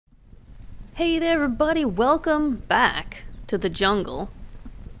Hey there everybody, welcome back to the jungle.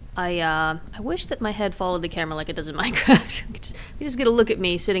 I wish that my head followed the camera like it does in Minecraft. You just get a look at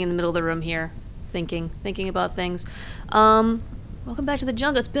me sitting in the middle of the room here, thinking about things. Welcome back to the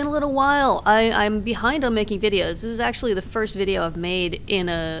jungle. It's been a little while. I'm behind on making videos. This is actually the first video I've made in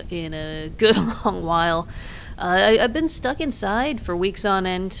a good long while. I've been stuck inside for weeks on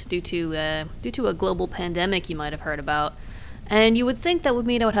end due to a global pandemic you might have heard about. And you would think that would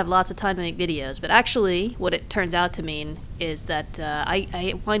mean I would have lots of time to make videos, but actually what it turns out to mean is that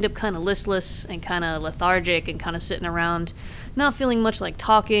I wind up kind of listless and kind of lethargic and kind of sitting around, not feeling much like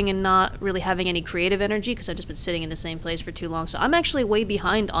talking and not really having any creative energy because I've just been sitting in the same place for too long. So I'm actually way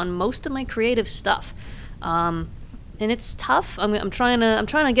behind on most of my creative stuff. And it's tough. I'm trying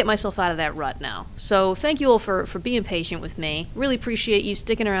to get myself out of that rut now. So thank you all for being patient with me. Really appreciate you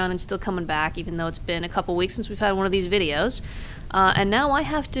sticking around and still coming back, even though it's been a couple weeks since we've had one of these videos. And now I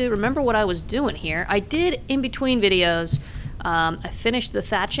have to remember what I was doing here. I did in between videos. I finished the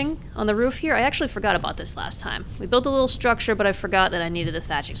thatching on the roof here. I actually forgot about this last time. We built a little structure, but I forgot that I needed the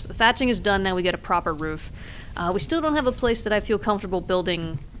thatching. So the thatching is done now. We get a proper roof. We still don't have a place that I feel comfortable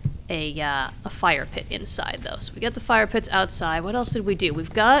building a fire pit inside though. So we got the fire pits outside. What else did we do?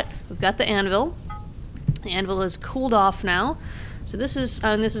 We've got the anvil. The anvil is cooled off now. So this is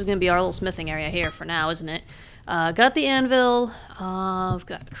going to be our little smithing area here for now, isn't it? Got the anvil. We've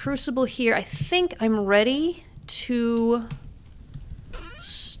got a crucible here. I think I'm ready to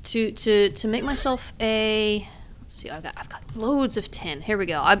make myself a. Let's see. I've got loads of tin. Here we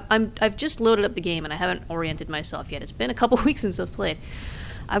go. I've just loaded up the game and I haven't oriented myself yet. It's been a couple weeks since I've played.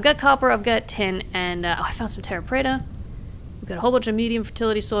 I've got copper, I've got tin, and I found some terra preta. We've got a whole bunch of medium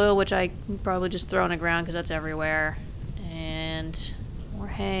fertility soil, which I probably just throw on the ground because that's everywhere. And more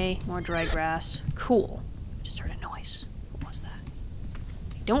hay, more dry grass. Cool. Just heard a noise. What was that?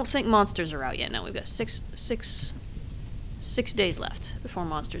 I don't think monsters are out yet. No, we've got six days left before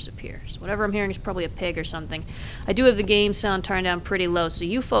monsters appear. So whatever I'm hearing is probably a pig or something. I do have the game sound turned down pretty low, so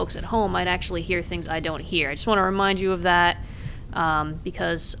you folks at home might actually hear things I don't hear. I just want to remind you of that.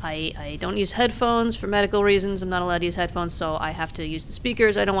 Because I don't use headphones for medical reasons. I'm not allowed to use headphones, so I have to use the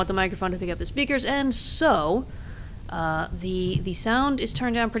speakers. I don't want the microphone to pick up the speakers, and so the sound is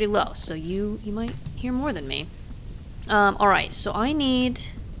turned down pretty low, so you might hear more than me. Alright, so I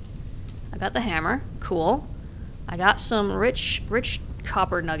got the hammer. Cool. I got some rich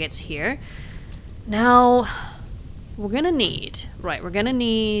copper nuggets here. Now, we're gonna need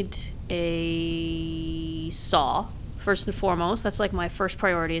a saw. First and foremost, that's like my first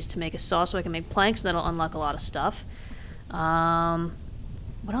priority is to make a saw so I can make planks, and that'll unlock a lot of stuff.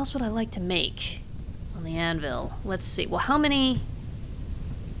 What else would I like to make on the anvil? Let's see. Well, how many...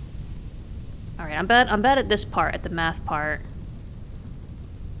 Alright, I'm bad at this part, at the math part.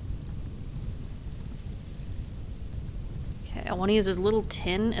 Okay, I want to use as little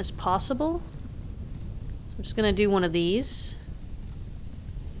tin as possible. So I'm just going to do one of these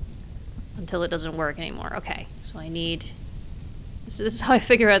until it doesn't work anymore. Okay, so I need... This is how I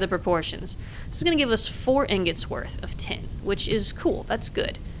figure out the proportions. This is going to give us 4 ingots worth of tin, which is cool. That's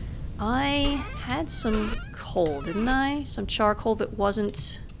good. I had some coal, didn't I? Some charcoal that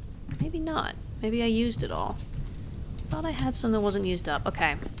wasn't... Maybe not. Maybe I used it all. I thought I had some that wasn't used up.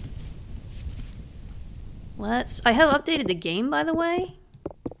 Okay. I have updated the game, by the way.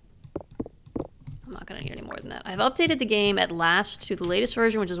 I'm not going to need any more than that. I've updated the game at last to the latest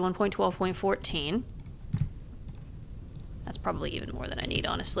version, which is 1.12.14. That's probably even more than I need,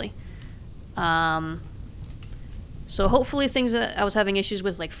 honestly. So hopefully things that I was having issues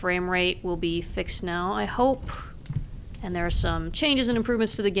with, like frame rate, will be fixed now, I hope. And there are some changes and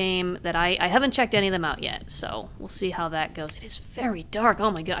improvements to the game that I haven't checked any of them out yet, so we'll see how that goes. It is very dark. Oh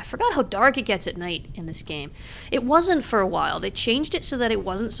my god, I forgot how dark it gets at night in this game. It wasn't for a while. They changed it so that it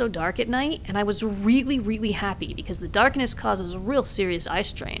wasn't so dark at night, and I was really, really happy because the darkness causes a real serious eye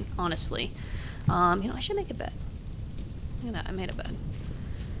strain, honestly. You know, I should make a bed. Look at that, I made a bed.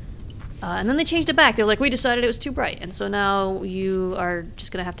 And then they changed it back. They're like, we decided it was too bright, and so now you are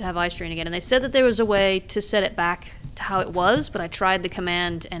just gonna have to have eye strain again. And they said that there was a way to set it back to how it was, but I tried the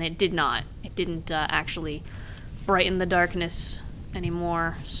command and it did not. It didn't actually brighten the darkness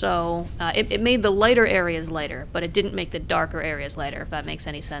anymore. So it made the lighter areas lighter, but it didn't make the darker areas lighter, if that makes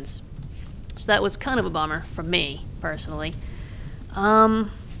any sense. So that was kind of a bummer for me, personally.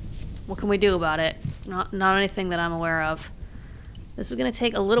 What can we do about it? Not anything that I'm aware of. This is going to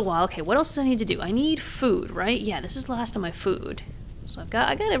take a little while. Okay, what else do I need to do? I need food, right? Yeah, this is the last of my food. So I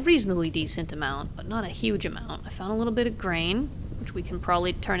got a reasonably decent amount, but not a huge amount. I found a little bit of grain, which we can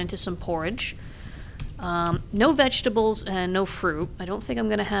probably turn into some porridge. No vegetables and no fruit. I don't think I'm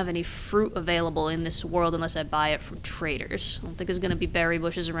going to have any fruit available in this world unless I buy it from traders. I don't think there's going to be berry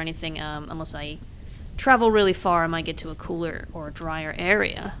bushes or anything unless I travel really far. I might get to a cooler or a drier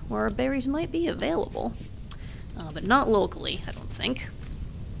area where berries might be available. But not locally, I don't think.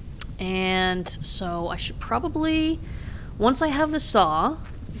 And so I should probably, once I have the saw,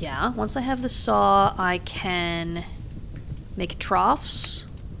 once I have the saw, I can make troughs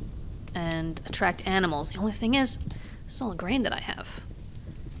and attract animals. The only thing is, this is all the grain that I have.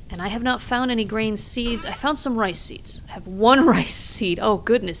 And I have not found any grain seeds. I found some rice seeds. I have 1 rice seed. Oh,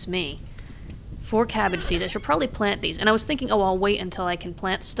 goodness me. 4 cabbage seeds. I should probably plant these. And I was thinking, oh, I'll wait until I can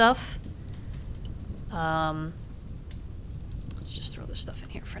plant stuff. Let's just throw this stuff in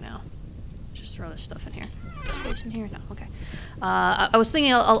here for now. Just throw this stuff in here. Space in here? No, okay. I was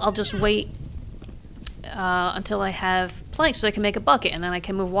thinking I'll just wait until I have planks so I can make a bucket, and then I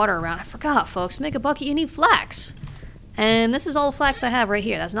can move water around. I forgot, folks. To make a bucket, you need flax. And this is all the flax I have right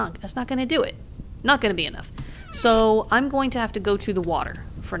here. That's not going to do it. Not going to be enough. So I'm going to have to go to the water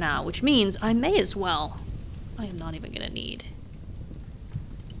for now, which means I may as well. I am not even going to need.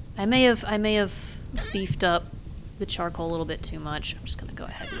 I may have beefed up the charcoal a little bit too much. I'm just going to go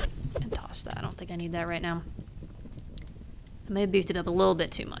ahead and toss that. I don't think I need that right now. I may have beefed it up a little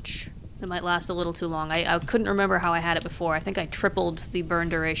bit too much. It might last a little too long. I couldn't remember how I had it before. I think I tripled the burn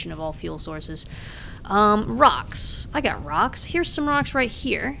duration of all fuel sources. Rocks. I got rocks. Here's some rocks right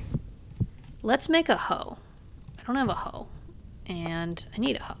here. Let's make a hoe. I don't have a hoe. And I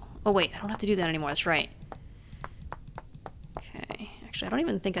need a hoe. Oh wait, I don't have to do that anymore. That's right. Okay. Actually, I don't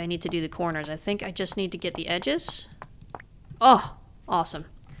even think I need to do the corners. I think I just need to get the edges. Oh, awesome.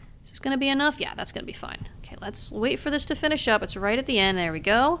 Is this going to be enough? Yeah, that's going to be fine. Okay, let's wait for this to finish up. It's right at the end. There we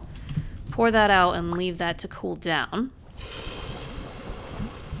go. Pour that out and leave that to cool down.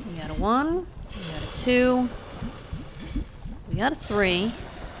 We got a 1. We got a 2. We got a 3.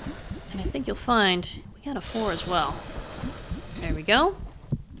 And I think you'll find we got a 4 as well. There we go.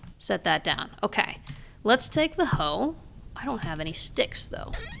 Set that down. Okay. Let's take the hoe. I don't have any sticks,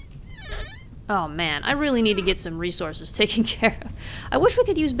 though. Oh, man. I really need to get some resources taken care of. I wish we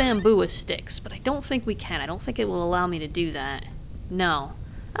could use bamboo as sticks, but I don't think we can. I don't think it will allow me to do that. No.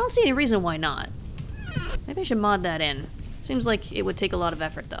 I don't see any reason why not. Maybe I should mod that in. Seems like it would take a lot of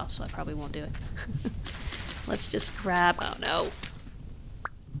effort, though, so I probably won't do it. Let's just grab... Oh, no.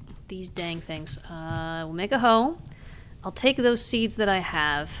 These dang things. We'll make a hoe. I'll take those seeds that I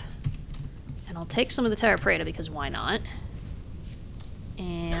have, and I'll take some of the terra preta, because why not?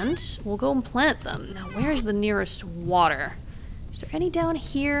 And we'll go and plant them. Now, where's the nearest water? Is there any down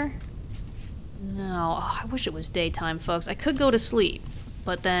here? No. Oh, I wish it was daytime, folks. I could go to sleep.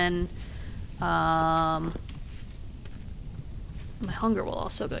 But then, my hunger will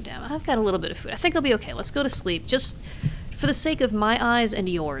also go down. I've got a little bit of food. I think I'll be okay. Let's go to sleep. Just for the sake of my eyes and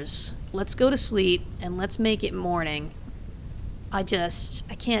yours. Let's go to sleep, and let's make it morning. I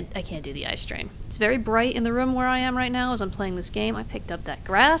can't do the eye strain. It's very bright in the room where I am right now as I'm playing this game. I picked up that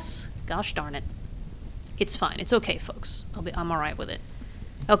grass. Gosh darn it. It's fine. It's okay, folks. I'm alright with it.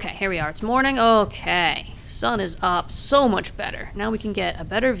 Okay, here we are. It's morning. Okay. Sun is up. So much better. Now we can get a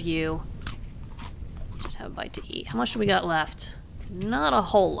better view. Let's just have a bite to eat. How much do we got left? Not a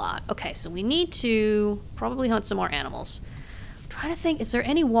whole lot. Okay, so we need to probably hunt some more animals. I'm trying to think, is there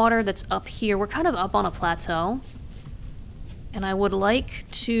any water that's up here? We're kind of up on a plateau. And I would like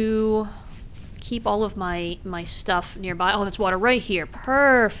to keep all of my stuff nearby. Oh, that's water right here.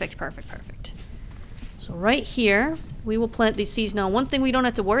 Perfect, perfect, perfect. So right here, we will plant these seeds. Now, one thing we don't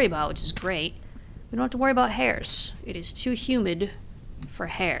have to worry about, which is great, we don't have to worry about hares. It is too humid for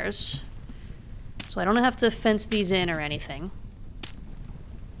hares. So I don't have to fence these in or anything.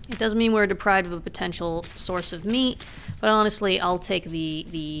 It doesn't mean we're deprived of a potential source of meat, but honestly, I'll take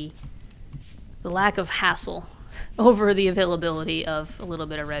the lack of hassle over the availability of a little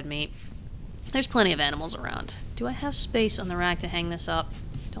bit of red meat. There's plenty of animals around. Do I have space on the rack to hang this up?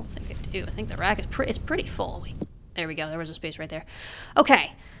 I don't think I do. I think the rack is it's pretty full. There we go. There was a space right there.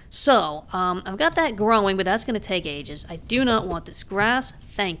 Okay, so I've got that growing, but that's going to take ages. I do not want this grass.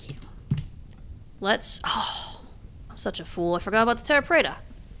 Thank you. Let's... Oh, I'm such a fool. I forgot about the terra preta.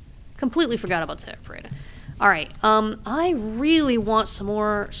 Completely forgot about the terra preta. All right. I really want some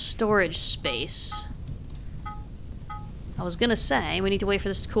more storage space. I was going to say we need to wait for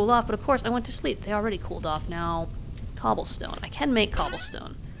this to cool off, but of course I went to sleep. They already cooled off. Now, cobblestone. I can make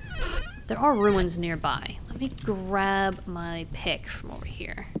cobblestone. There are ruins nearby. Let me grab my pick from over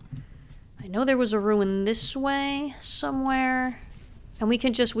here. I know there was a ruin this way somewhere. And we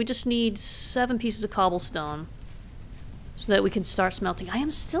just need 7 pieces of cobblestone. so that we can start smelting. I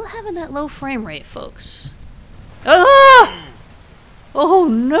am still having that low frame rate, folks. Ah! Oh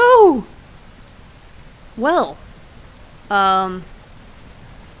no! Well,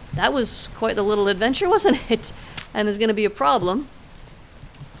 that was quite the little adventure, wasn't it? And there's gonna be a problem.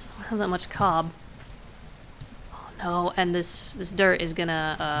 So I don't have that much cob. Oh no! And this dirt is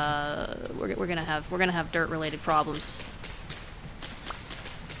gonna we're gonna have dirt related problems.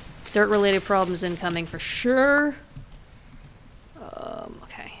 Dirt related problems incoming for sure.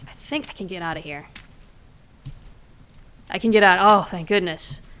 Okay, I think I can get out of here. I can get out. Oh, thank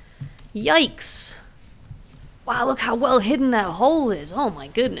goodness. Yikes. Wow, look how well hidden that hole is. Oh my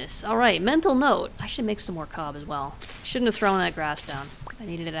goodness. Alright, mental note. I should make some more cob as well. Shouldn't have thrown that grass down. I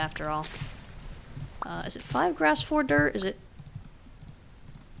needed it after all. Is it 5 grass, 4 dirt? Is it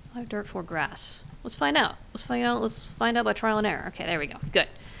 5 dirt, 4 grass? Let's find out. Let's find out by trial and error. Okay, there we go. Good.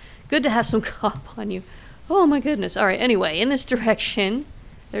 Good to have some cob on you. Oh my goodness. Alright, anyway, in this direction,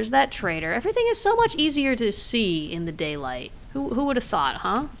 there's that trader. Everything is so much easier to see in the daylight. Who would have thought,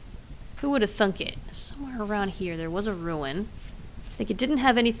 huh? Who would have thunk it? Somewhere around here there was a ruin. I think it didn't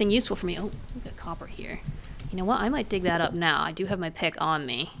have anything useful for me. Oh, we got copper here. You know what? I might dig that up now. I do have my pick on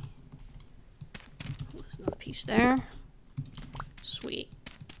me. There's another piece there. Sweet.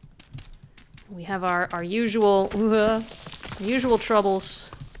 We have our usual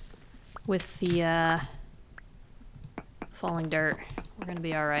troubles with the falling dirt. We're gonna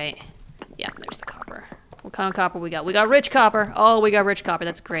be alright. Yeah, there's the copper. What kind of copper we got? We got rich copper! Oh, we got rich copper.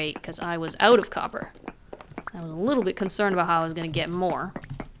 That's great, because I was out of copper. I was a little bit concerned about how I was going to get more.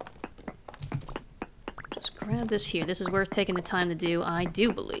 Just grab this here. This is worth taking the time to do, I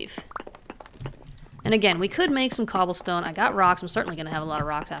do believe. And again, we could make some cobblestone. I got rocks. I'm certainly going to have a lot of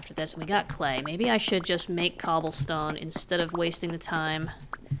rocks after this. And we got clay. Maybe I should just make cobblestone instead of wasting the time.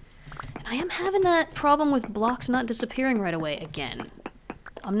 And I am having that problem with blocks not disappearing right away again.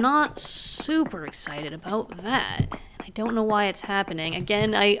 I'm not super excited about that. I don't know why it's happening.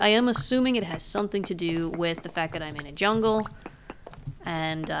 Again, I am assuming it has something to do with the fact that I'm in a jungle.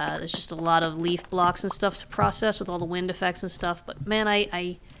 And there's just a lot of leaf blocks and stuff to process with all the wind effects and stuff. But man,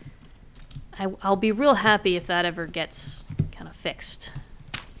 I'll be real happy if that ever gets kind of fixed.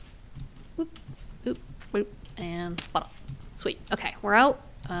 Whoop, whoop, whoop, and bottom. Sweet. Okay, we're out.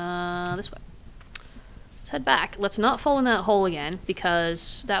 This way. Let's head back. Let's not fall in that hole again,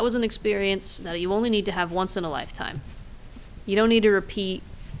 because that was an experience that you only need to have once in a lifetime. You don't need to repeat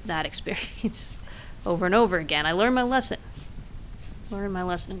that experience over and over again. I learned my lesson. Learned my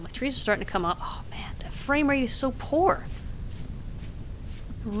lesson. My trees are starting to come up. Oh man, that frame rate is so poor.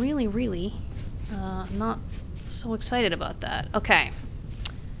 Really, really, not so excited about that. Okay.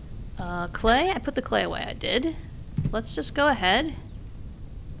 Clay. I put the clay away. I did. Let's just go ahead.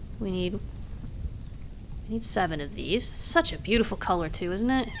 We need 7 of these. It's such a beautiful color too, isn't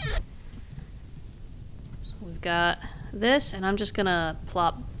it? So we've got this, and I'm just gonna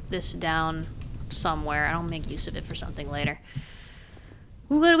plop this down somewhere. I'll make use of it for something later.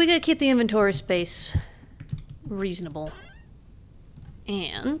 We gotta keep the inventory space reasonable.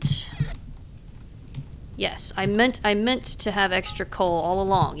 And yes, I meant to have extra coal all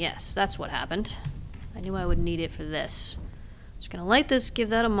along. Yes, that's what happened. I knew I would need it for this. Just gonna light this, give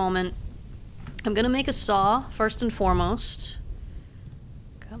that a moment. I'm gonna make a saw, first and foremost.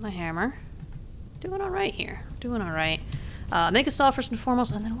 Got my hammer. Doing alright here. Doing alright. Make a saw first and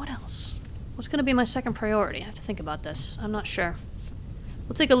foremost, and then what else? What's gonna be my second priority? I have to think about this. I'm not sure.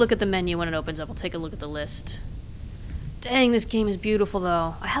 We'll take a look at the menu when it opens up. We'll take a look at the list. Dang, this game is beautiful,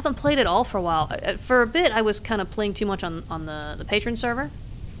 though. I haven't played it all for a while. For a bit, I was kind of playing too much on the patron server.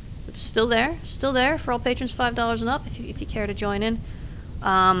 Which is still there. Still there for all patrons $5 and up, if you care to join in.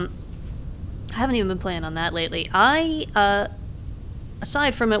 I haven't even been playing on that lately.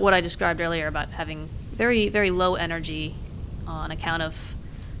 Aside from what I described earlier about having very, very low energy on account of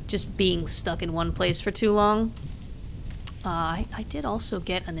just being stuck in one place for too long, I did also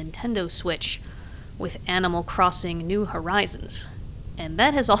get a Nintendo Switch with Animal Crossing New Horizons. And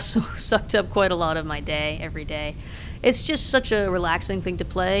that has also sucked up quite a lot of my day, every day. It's just such a relaxing thing to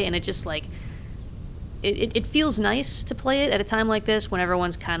play, and it just like... It feels nice to play it at a time like this when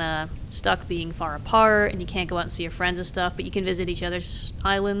everyone's kind of stuck being far apart and you can't go out and see your friends and stuff, but you can visit each other's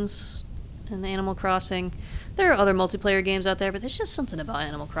islands in Animal Crossing. There are other multiplayer games out there, but there's just something about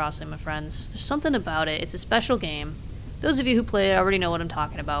Animal Crossing, my friends. There's something about it. It's a special game. Those of you who play it already know what I'm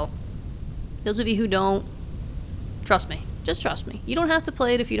talking about. Those of you who don't, trust me. Just trust me. You don't have to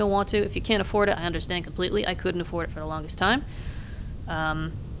play it if you don't want to. If you can't afford it, I understand completely. I couldn't afford it for the longest time.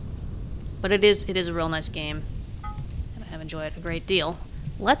 But it is a real nice game, and I have enjoyed it a great deal.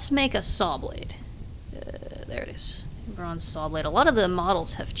 Let's make a saw blade. There it is. Bronze saw blade. A lot of the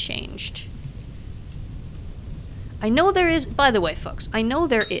models have changed. I know there is, by the way, folks, I know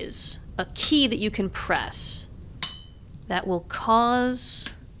there is a key that you can press that will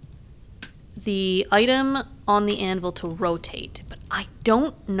cause the item on the anvil to rotate, but I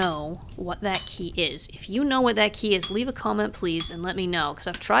don't know what that key is. If you know what that key is, leave a comment, please, and let me know, because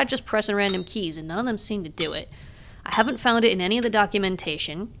I've tried just pressing random keys, and none of them seem to do it. I haven't found it in any of the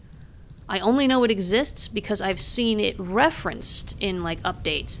documentation. I only know it exists because I've seen it referenced in, like,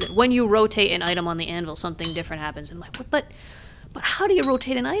 updates, that when you rotate an item on the anvil, something different happens. And I'm like, but how do you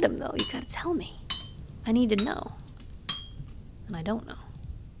rotate an item, though? You gotta tell me. I need to know. And I don't know.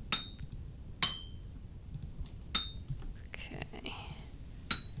 Okay.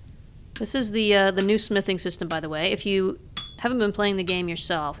 This is the new smithing system, by the way. If you haven't been playing the game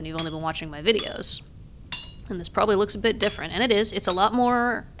yourself and you've only been watching my videos, and this probably looks a bit different, and it is. It's a lot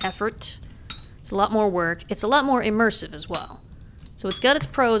more effort. It's a lot more work. It's a lot more immersive as well. So it's got its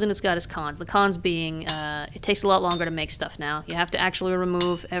pros and it's got its cons. The cons being, it takes a lot longer to make stuff now. You have to actually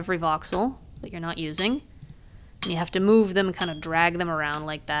remove every voxel that you're not using. And you have to move them and kind of drag them around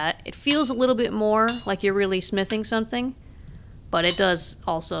like that. It feels a little bit more like you're really smithing something, but it does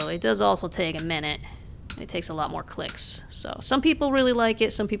also take a minute. It takes a lot more clicks. So some people really like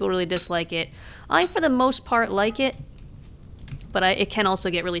it, some people really dislike it. I, for the most part, like it, but it can also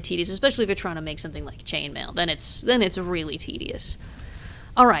get really tedious, especially if you're trying to make something like chainmail. Then it's really tedious.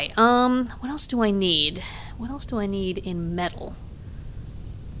 All right. What else do I need? What else do I need in metal?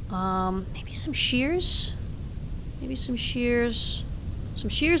 Maybe some shears. Maybe some shears. Some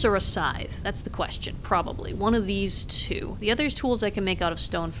shears or a scythe. That's the question. Probably one of these two. The other tools I can make out of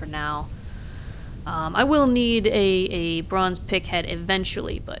stone for now. I will need a bronze pick head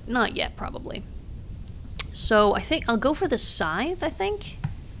eventually, but not yet, probably. So I think I'll go for the scythe, I think.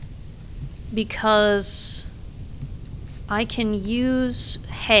 Because I can use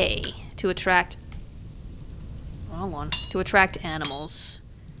hay to attract... wrong one. To attract animals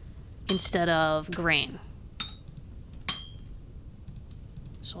instead of grain.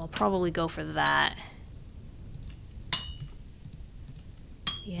 So I'll probably go for that.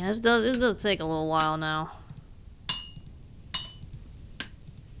 Yeah, this does take a little while now.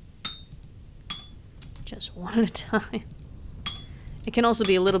 Just one at a time. It can also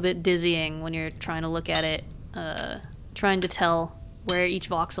be a little bit dizzying when you're trying to look at it, trying to tell where each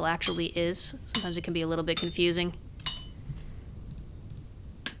voxel actually is. Sometimes it can be a little bit confusing.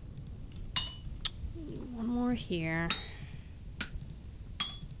 One more here.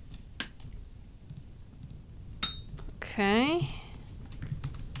 Okay.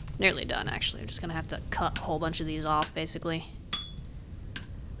 Nearly done, actually. I'm just gonna have to cut a whole bunch of these off, basically.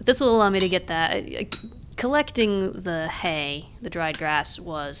 But this will allow me to get that. Collecting the hay, the dried grass,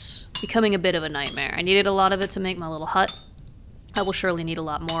 was becoming a bit of a nightmare. I needed a lot of it to make my little hut. I will surely need a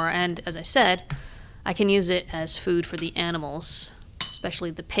lot more, and as I said, I can use it as food for the animals.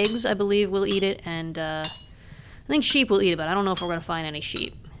 Especially the pigs, I believe, will eat it, and I think sheep will eat it, but I don't know if we're gonna find any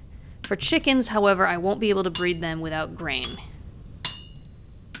sheep. For chickens, however, I won't be able to breed them without grain.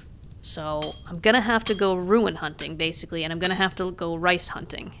 So I'm gonna have to go ruin hunting, basically, and I'm gonna have to go rice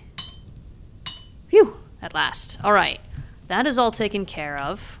hunting. Phew! At last. Alright. That is all taken care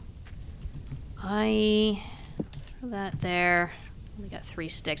of. Throw that there. Only got 3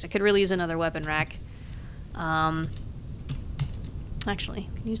 sticks. I could really use another weapon rack. Actually,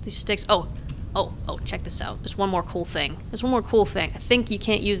 I can use these sticks. Oh, check this out. There's one more cool thing. I think you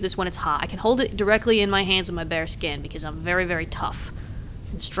can't use this when it's hot. I can hold it directly in my hands with my bare skin because I'm very, very tough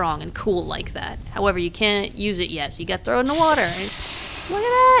and strong and cool like that. However, you can't use it yet, so you gotta throw it in the water. Look at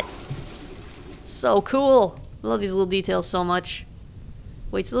that! So cool. I love these little details so much.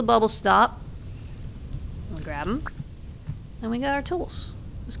 Wait till the bubbles stop. We'll grab them. And we got our tools.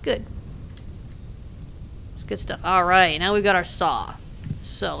 It's good. It's good stuff. Alright, now we've got our saw.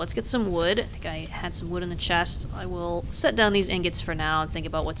 So, let's get some wood. I think I had some wood in the chest. I will set down these ingots for now and think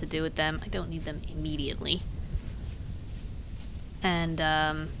about what to do with them. I don't need them immediately. And,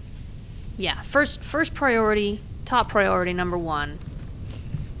 yeah, first priority, top priority, number 1,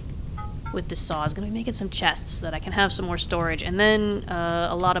 with the saw is going to be making some chests so that I can have some more storage, and then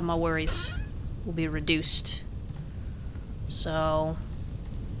a lot of my worries will be reduced. So,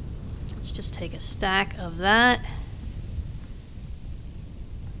 let's just take a stack of that,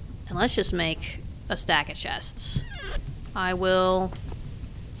 and let's just make a stack of chests. I'll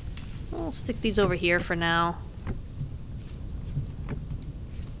stick these over here for now.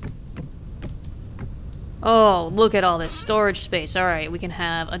 Oh, look at all this storage space. Alright, we can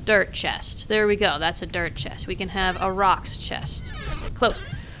have a dirt chest. There we go, that's a dirt chest. We can have a rocks chest. Stay close.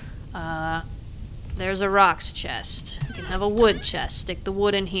 There there's a rocks chest. You can have a wood chest. Stick the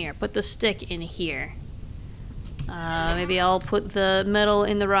wood in here. Put the stick in here. Maybe I'll put the metal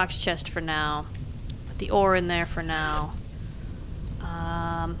in the rocks chest for now. Put the ore in there for now.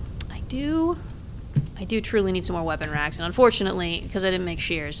 I do truly need some more weapon racks, and unfortunately, because I didn't make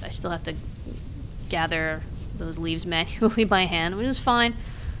shears, I still have to gather those leaves manually by hand, which is fine.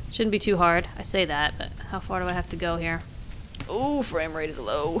 Shouldn't be too hard. I say that, but how far do I have to go here? Oh, frame rate is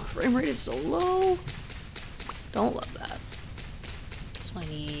low. Frame rate is so low. Don't love that. So I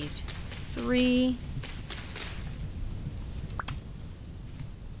need 3.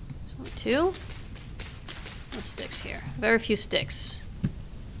 So 2. What sticks here? Very few sticks.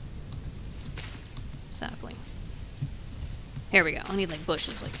 Sapling. Here we go. I need like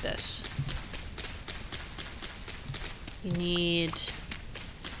bushes like this. You need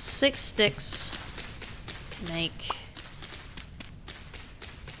 6 sticks to make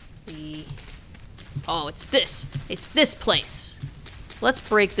the... Oh, it's this. It's this place. Let's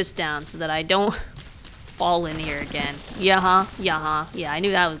break this down so that I don't fall in here again. Yeah, I knew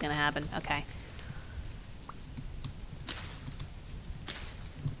that was gonna happen. Okay.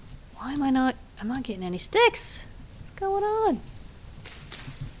 Why am I not... I'm not getting any sticks. What's going on?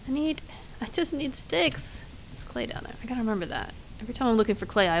 I just need sticks. There's clay down there. I gotta remember that. Every time I'm looking for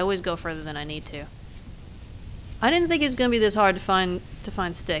clay, I always go further than I need to. I didn't think it was gonna be this hard to find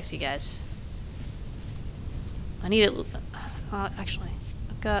sticks, you guys. I need it. Actually,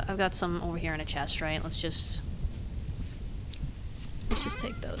 I've got some over here in a chest, right? Let's just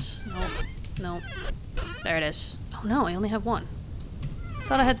take those. Nope. There it is. Oh no, I only have 1. I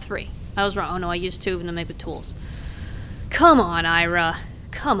thought I had 3. I was wrong. Oh no, I used 2 of them to make the tools. Come on, Ira.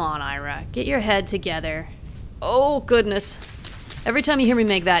 Come on, Ira. Get your head together. Oh, goodness. Every time you hear me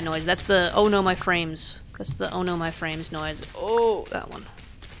make that noise, that's the oh no my frames. That's the oh no my frames noise. Oh, that one.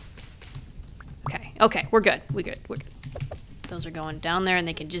 Okay, we're good. We're good. Those are going down there and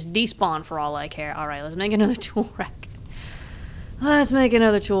they can just despawn for all I care. Alright, let's make another tool rack. Let's make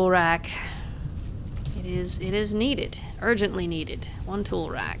another tool rack. It is needed. Urgently needed. 1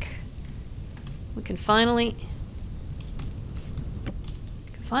 tool rack. We can finally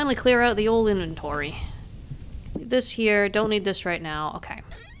clear out the old inventory. Leave this here. Don't need this right now. Okay.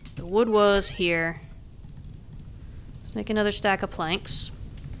 The wood was here. Let's make another stack of planks.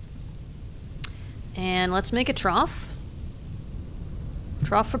 And let's make a trough.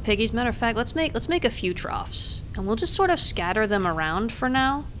 Trough for piggies. Matter of fact, let's make a few troughs. And we'll just sort of scatter them around for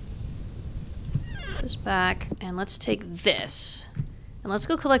now. Put this back, and let's take this. And let's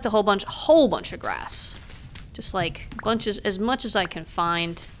go collect a whole bunch of grass. Just like bunches, as much as I can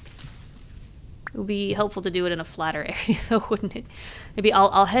find. It would be helpful to do it in a flatter area though, wouldn't it? Maybe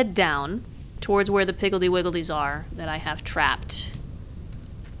I'll head down towards where the Piggledy Wiggledies are that I have trapped.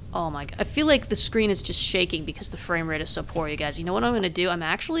 Oh my god. I feel like the screen is just shaking because the frame rate is so poor, you guys. You know what I'm gonna do? I'm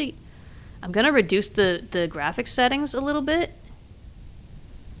gonna reduce the graphics settings a little bit.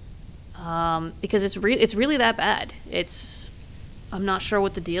 Because it's really that bad. I'm not sure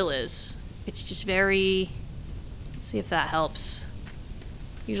what the deal is. It's just very... Let's see if that helps.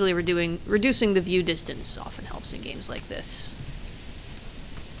 Usually reducing the view distance often helps in games like this.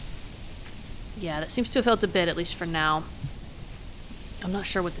 Yeah, that seems to have helped a bit, at least for now. I'm not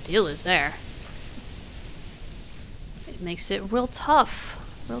sure what the deal is there. It makes it real tough.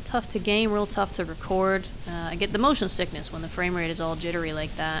 Real tough to game, real tough to record. I get the motion sickness when the frame rate is all jittery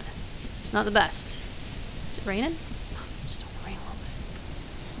like that. It's not the best. Is it raining? It's starting to rain a little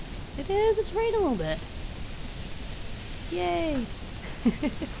bit. It is, it's raining a little bit. Yay!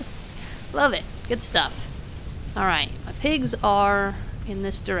 Love it. Good stuff. Alright, my pigs are in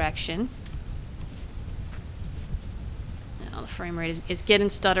this direction. Now the frame rate is getting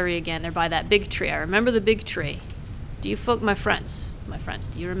stuttery again. They're by that big tree. I remember the big tree. Do you folk, my friends,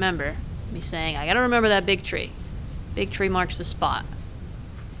 do you remember me saying, I gotta remember that big tree. Big tree marks the spot.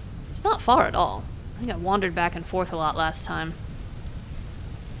 It's not far at all. I think I wandered back and forth a lot last time.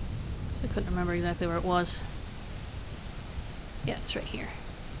 So I couldn't remember exactly where it was. Yeah, it's right here.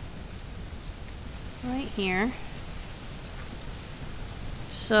 Right here.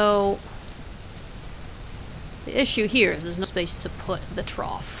 So, the issue here is there's no space to put the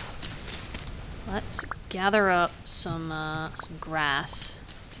trough. Let's gather up some grass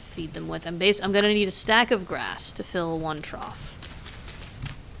to feed them with. I'm gonna need a stack of grass to fill 1 trough.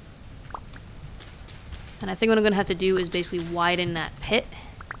 And I think what I'm gonna have to do is basically widen that pit.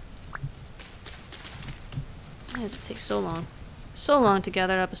 Why does it take so long? So long to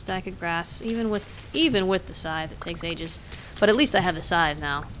gather up a stack of grass, even with the scythe. It takes ages, but at least I have the scythe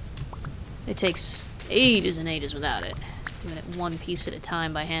now. It takes ages and ages without it. Doing it 1 piece at a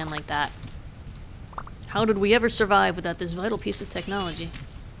time by hand like that. How did we ever survive without this vital piece of technology?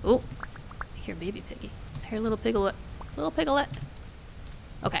 Oh, I hear baby piggy. I hear little piglet. Little piglet.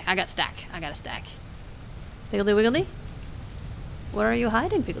 Okay, I got stack. I got a stack. Piggly Wiggly? Where are you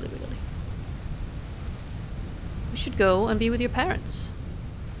hiding, Piggly Wiggly? You should go and be with your parents.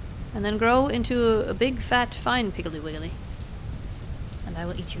 And then grow into a big, fat, fine Piggly Wiggly. And I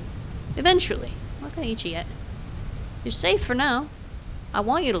will eat you. Eventually. I'm not gonna eat you yet. You're safe for now. I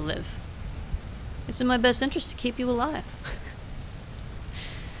want you to live. It's in my best interest to keep you alive.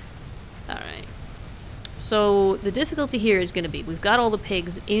 Alright. So, the difficulty here is gonna be, we've got all the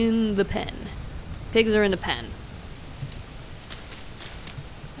pigs in the pen. Pigs are in the pen.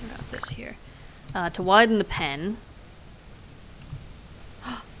 Route this here. To widen the pen.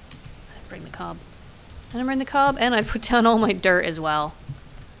 I didn't bring the cob. I didn't bring the cob, and I put down all my dirt as well.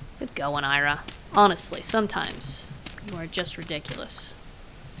 Good going, Ira. Honestly, sometimes you are just ridiculous.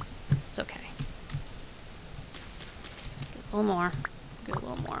 It's okay. Get a little more. Get a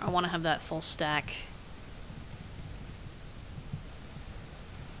little more. I want to have that full stack.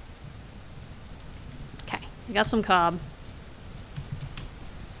 Okay, we got some cob.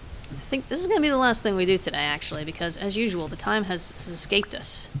 I think this is going to be the last thing we do today, actually, because, as usual, the time has escaped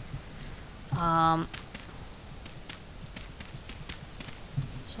us. So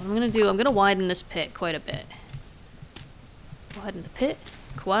what I'm going to do, I'm going to widen this pit quite a bit. Widen the pit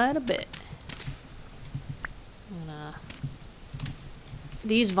quite a bit.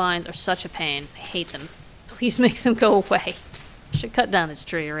 These vines are such a pain. I hate them. Please make them go away. I should cut down this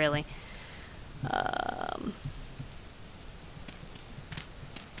tree, really.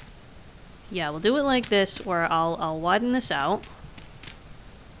 Yeah, we'll do it like this, where I'll widen this out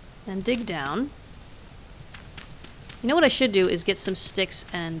and dig down. You know what I should do is get some sticks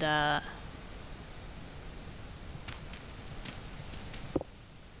and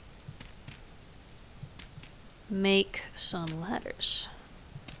make some ladders.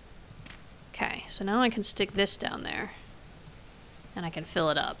 Okay, so now I can stick this down there and I can fill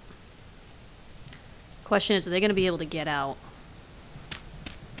it up. Question is, are they going to be able to get out?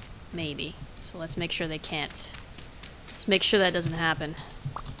 Maybe. So let's make sure they can't. Let's make sure that doesn't happen.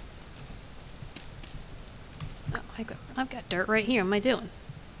 Oh, I've got dirt right here. What am I doing?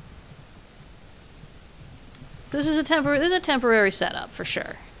 So this is a temporary setup for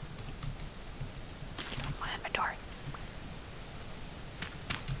sure. My inventory.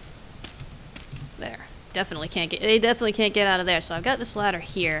 There. Definitely can't get. They definitely can't get out of there. So I've got this ladder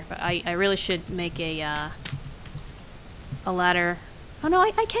here, but I really should make a ladder. Oh no,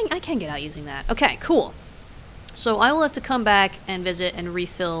 I can get out using that. Okay, cool. So I will have to come back and visit and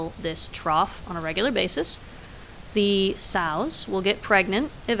refill this trough on a regular basis. The sows will get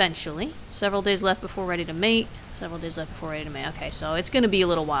pregnant eventually. Several days left before ready to mate. Several days left before ready to mate. Okay, so it's going to be a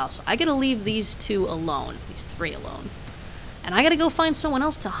little while. So I got to leave these two alone. These three alone. And I got to go find someone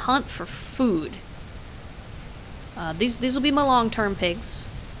else to hunt for food. These will be my long-term pigs.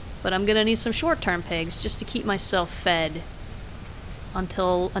 But I'm going to need some short-term pigs just to keep myself fed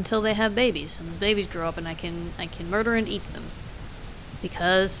until they have babies. And the babies grow up and I can murder and eat them.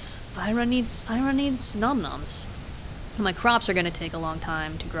 Because Ira needs num-nums. And my crops are going to take a long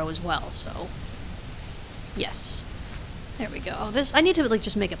time to grow as well, so yes. There we go. I need to like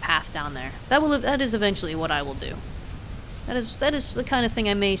just make a path down there. That is eventually what I will do. That is the kind of thing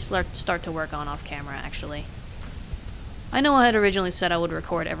I may start to work on off camera, actually. I know I had originally said I would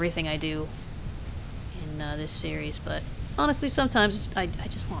record everything I do in this series, but honestly, sometimes I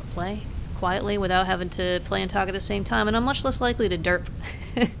just want to play quietly without having to play and talk at the same time, and I'm much less likely to derp.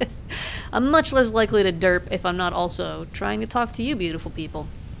 I'm much less likely to derp if I'm not also trying to talk to you beautiful people.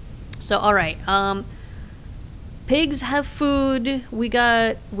 So, alright, pigs have food, we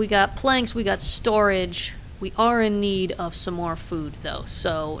got planks, we got storage. We are in need of some more food, though,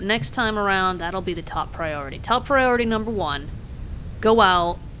 so next time around, that'll be the top priority. Top priority number 1, go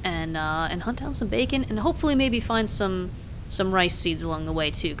out and hunt down some bacon, and hopefully maybe find some rice seeds along the way,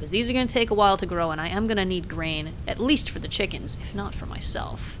 too, because these are going to take a while to grow, and I am going to need grain, at least for the chickens, if not for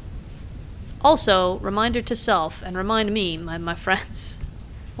myself. Also, reminder to self, and remind me, my friends,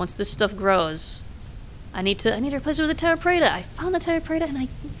 once this stuff grows, I need to replace it with a terra preta. I found the terra preta, and I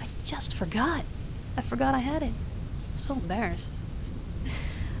just forgot. I forgot I had it. I'm so embarrassed.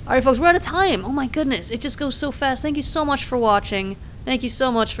 Alright, folks, we're out of time. Oh my goodness, it just goes so fast. Thank you so much for watching. Thank you so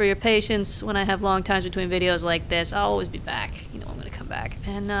much for your patience when I have long times between videos like this. I'll always be back. You know I'm going to come back.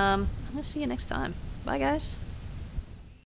 And I'm going to see you next time. Bye, guys.